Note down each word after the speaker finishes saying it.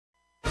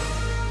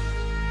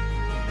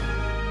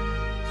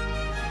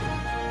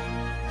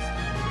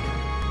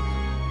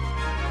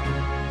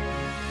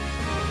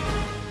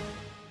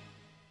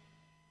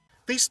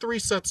These three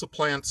sets of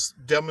plants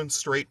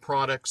demonstrate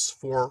products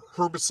for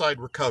herbicide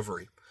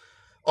recovery.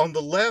 On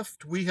the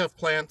left, we have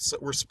plants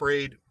that were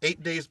sprayed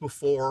 8 days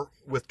before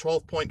with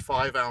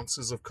 12.5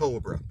 ounces of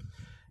Cobra.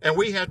 And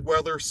we had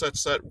weather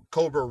such that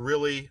Cobra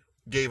really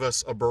gave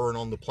us a burn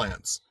on the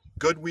plants.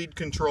 Good weed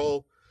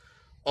control,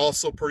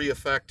 also pretty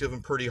effective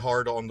and pretty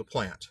hard on the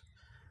plant.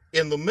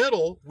 In the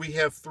middle, we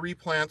have three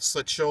plants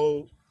that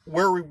show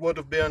where we would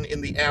have been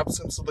in the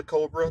absence of the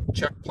Cobra,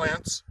 check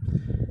plants.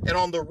 And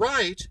on the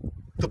right,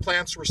 the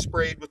plants were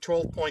sprayed with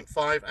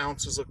 12.5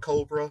 ounces of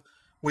Cobra.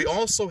 We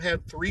also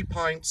had 3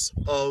 pints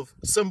of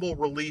cymbal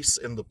release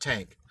in the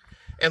tank.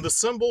 And the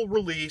cymbal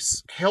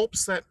release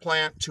helps that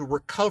plant to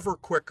recover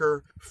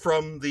quicker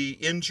from the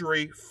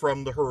injury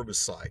from the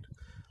herbicide.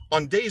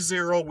 On day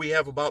 0, we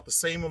have about the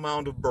same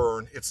amount of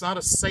burn. It's not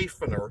a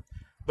safener,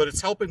 but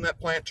it's helping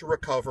that plant to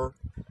recover.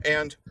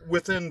 And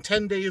within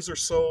 10 days or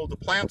so, the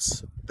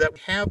plants that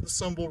have the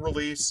cymbal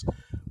release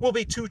will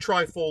be 2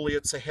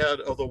 trifoliates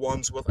ahead of the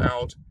ones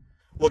without.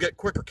 We'll get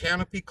quicker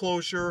canopy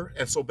closure,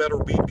 and so better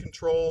weed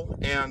control,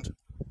 and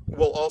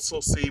we'll also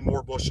see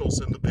more bushels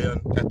in the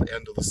bin at the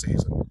end of the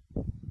season.